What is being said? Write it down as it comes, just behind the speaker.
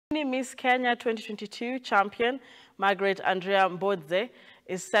Miss Kenya 2022 champion Margaret Mbodze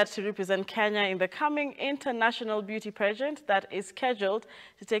is set to represent Kenya in the coming international beauty pageant that is scheduled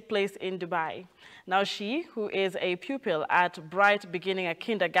to take place in Dubai. Now she, who is a pupil at Bright Beginning a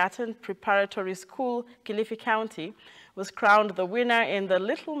Kindergarten Preparatory School, Kilifi County, was crowned the winner in the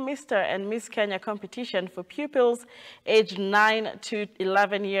Little Mr. and Miss Kenya competition for pupils aged 9 to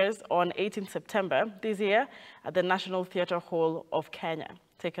 11 years on 18 September this year at the National Theatre Hall of Kenya.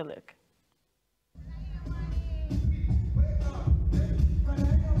 Take a look.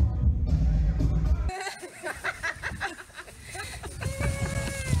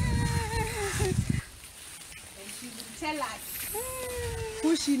 Tell us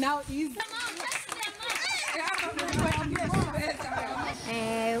who she now is.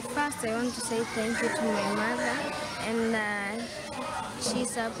 First, I want to say thank you to my mother, and she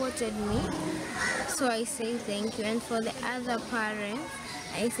supported me, so I say thank you. And for the other parents,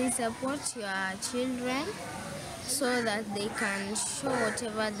 I say support your children so that they can show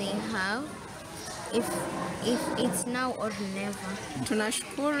whatever they have, if it's now or never.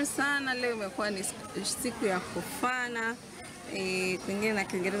 Tunashukuru sana, leo imekuwa ni siku ya kufana. Kwingine na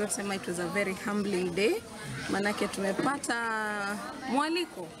Kiingereza kusema it was a very humbling day. Manake tumepata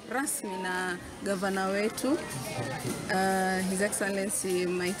mwaliko rasmi na gavana wetu His Excellency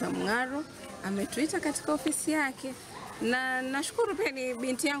Maitha Mng'aro ametuita katika ofisi yake, na nashukuru pia ni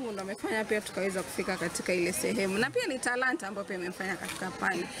binti yangu ndo amefanya pia tukaweza kufika katika ile sehemu, na pia ni talanta ambayo pia amefanya katika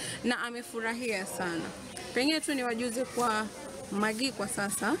pale na amefurahia sana. Pengine tu ni wajuze kwa Magi kwa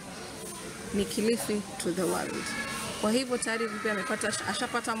sasa ni Kilifi to the world. Kwa hivyo tayari pia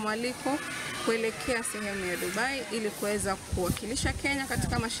ashapata mwaliko kuelekea sehemu ya Dubai ili kuweza kuwakilisha Kenya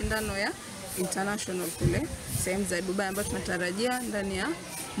katika mashindano ya international kule sehemu za Dubai, ambayo tunatarajia ndani ya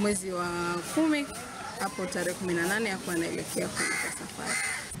mwezi wa 10 hapo tarehe 18 hapo anaelekea kwa safari.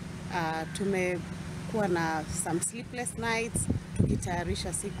 Tumekuwa na some sleepless nights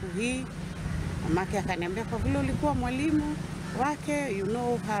tukitayarisha siku hii. Mamake akaniambia kwa vile ulikuwa mwalimu wake, you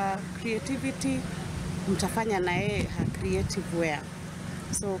know her creativity, mtafanya na yeye her creative wear.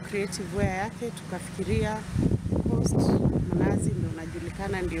 So creative wear yake tukafikiria coast mnazi ndio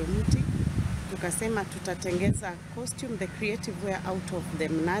unajulikana ndio mti. Tukasema tutatengeza costume, the creative wear out of the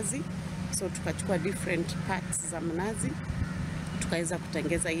mnazi. So tukachukua different parts za mnazi, tukaweza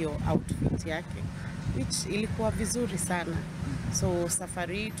kutengeza hiyo outfit yake, which ilikuwa vizuri sana. So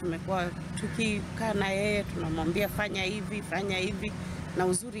safari tumekuwa tukikaa na yeye, tunamwambia fanya hivi, na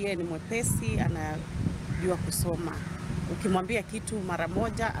uzuri yeye ni mwepesi, anajua kusoma. Ukimwambia kitu mara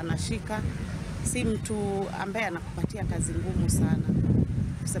moja anashika, si mtu ambaye anakupatia kazi ngumu sana.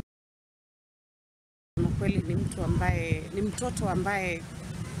 Kwa kweli ni mtu ambaye ni mtoto ambaye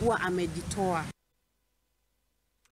huwa amejitoa.